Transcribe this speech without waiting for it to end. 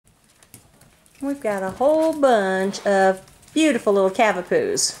We've got a whole bunch of beautiful little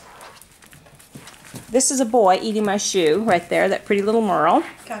cavapoos. This is a boy eating my shoe right there, that pretty little Merle.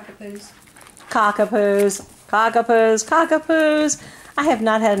 Cockapoos. Cockapoos, cockapoos, cockapoos. I have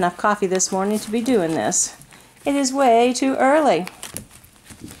not had enough coffee this morning to be doing this. It is way too early.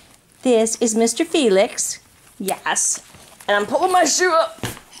 This is Mr. Felix. Yes. And I'm pulling my shoe up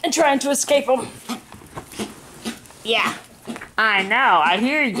and trying to escape him. Yeah. I know, I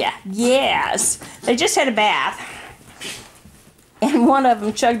hear ya. Yes. They just had a bath. And one of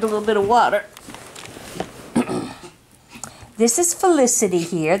them chugged a little bit of water. This is Felicity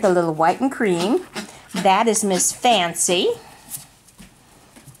here, the little white and cream. That is Miss Fancy.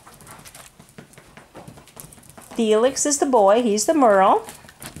 Felix is the boy, he's the Merle.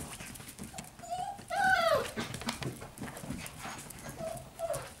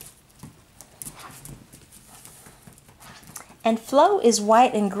 And Flo is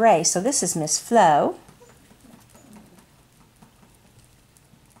white and gray, so this is Miss Flo.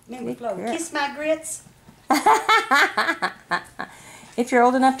 Remember, Flo, kiss my grits. If you're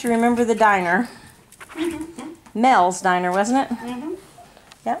old enough to remember the diner. Mel's Diner, wasn't it?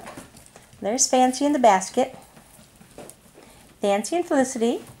 Yep. There's Fancy in the basket. Fancy and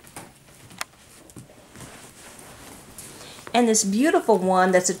Felicity. And this beautiful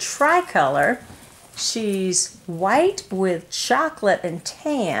one that's a tricolor. She's white with chocolate and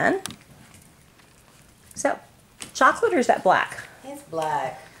tan. Is that chocolate or is that black? It's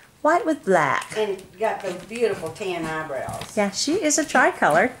black. White with black. And got those beautiful tan eyebrows. Yeah, she is a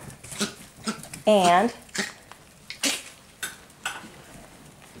tricolor. And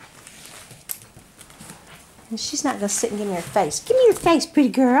she's not going to sit and give me her face. Give me your face, pretty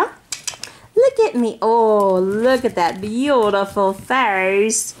girl. Look at me. Oh, look at that beautiful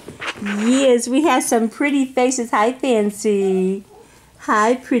face. Yes, we have some pretty faces. Hi, Fancy.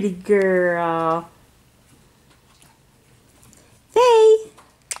 Hi, pretty girl. Faye.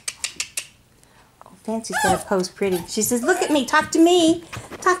 Oh, Fancy's going to pose pretty. She says, look at me. Talk to me.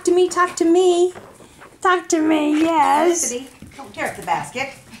 Talk to me. Talk to me. Talk to me. Yes. Felicity, don't tear up the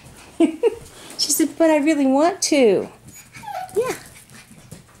basket. She said, but I really want to. Yeah.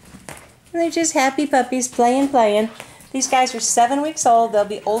 And they're just happy puppies, playing. These guys are 7 weeks old. They'll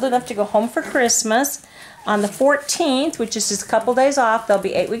be old enough to go home for Christmas. On the 14th, which is just a couple days off, they'll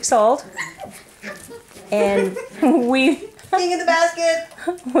be 8 weeks old. And King of the basket.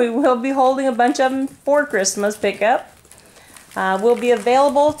 we will be holding a bunch of them for Christmas pickup. We'll be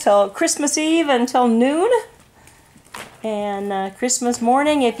available till Christmas Eve until noon. And Christmas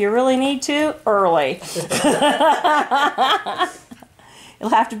morning, if you really need to, early. It'll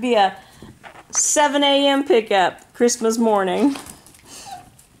have to be a 7 a.m. pickup Christmas morning.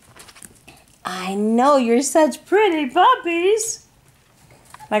 I know, you're such pretty puppies.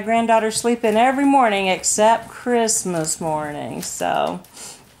 My granddaughter's sleeping every morning except Christmas morning, so.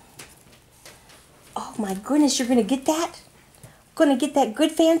 Oh my goodness, you're gonna get that? Gonna get that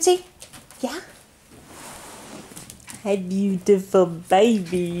good, Fancy? Yeah? Hi, beautiful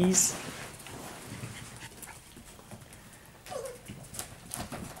babies.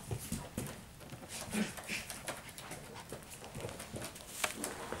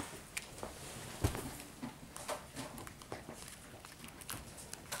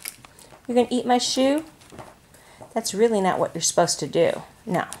 You're going to eat my shoe? That's really not what you're supposed to do.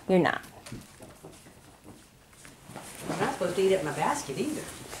 No, you're not. I'm not supposed to eat up my basket either.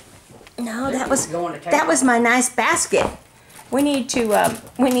 No, that was my nice basket. We need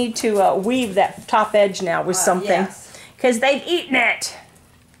to weave that top edge now with something, because they've eaten it.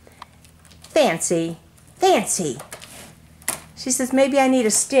 Fancy. She says maybe I need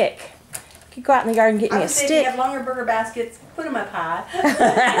a stick. You could go out in the yard and get me a stick. If you have longer burger baskets, put them up high.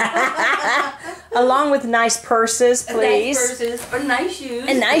 Along with nice purses, please. Nice purses or nice shoes.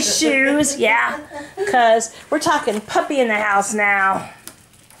 And nice shoes, yeah. Because we're talking puppy in the house now.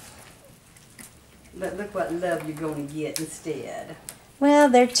 But look what love you're going to get instead. Well,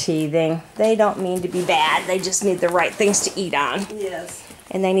 they're teething. They don't mean to be bad. They just need the right things to eat on. Yes.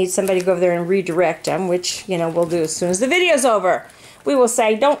 And they need somebody to go over there and redirect them, which, you know, we'll do as soon as the video's over. We will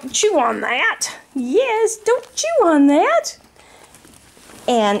say, don't chew on that. Yes, don't chew on that.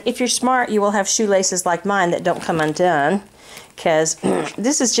 And if you're smart, you will have shoelaces like mine that don't come undone, because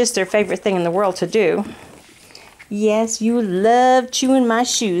this is just their favorite thing in the world to do. Yes, you love chewing my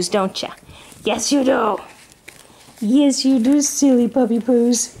shoes, don't you? Yes, you do. Yes, you do, silly puppy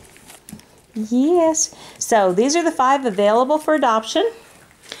poos. Yes. So these are the 5 available for adoption.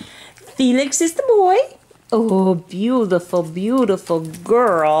 Felix is the boy. Oh, beautiful, beautiful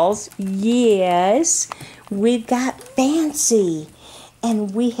girls. Yes. We've got Fancy.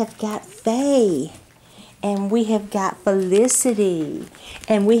 And we have got Faye. And we have got Felicity.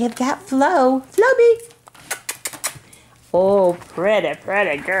 And we have got Flo. Floby. Oh, pretty,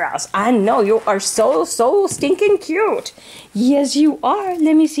 pretty girls. I know you are so, so stinking cute. Yes, you are.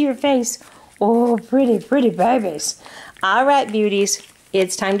 Let me see your face. Oh, pretty, pretty babies. All right, beauties.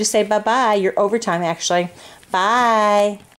 It's time to say bye-bye. You're overtime, actually. Bye.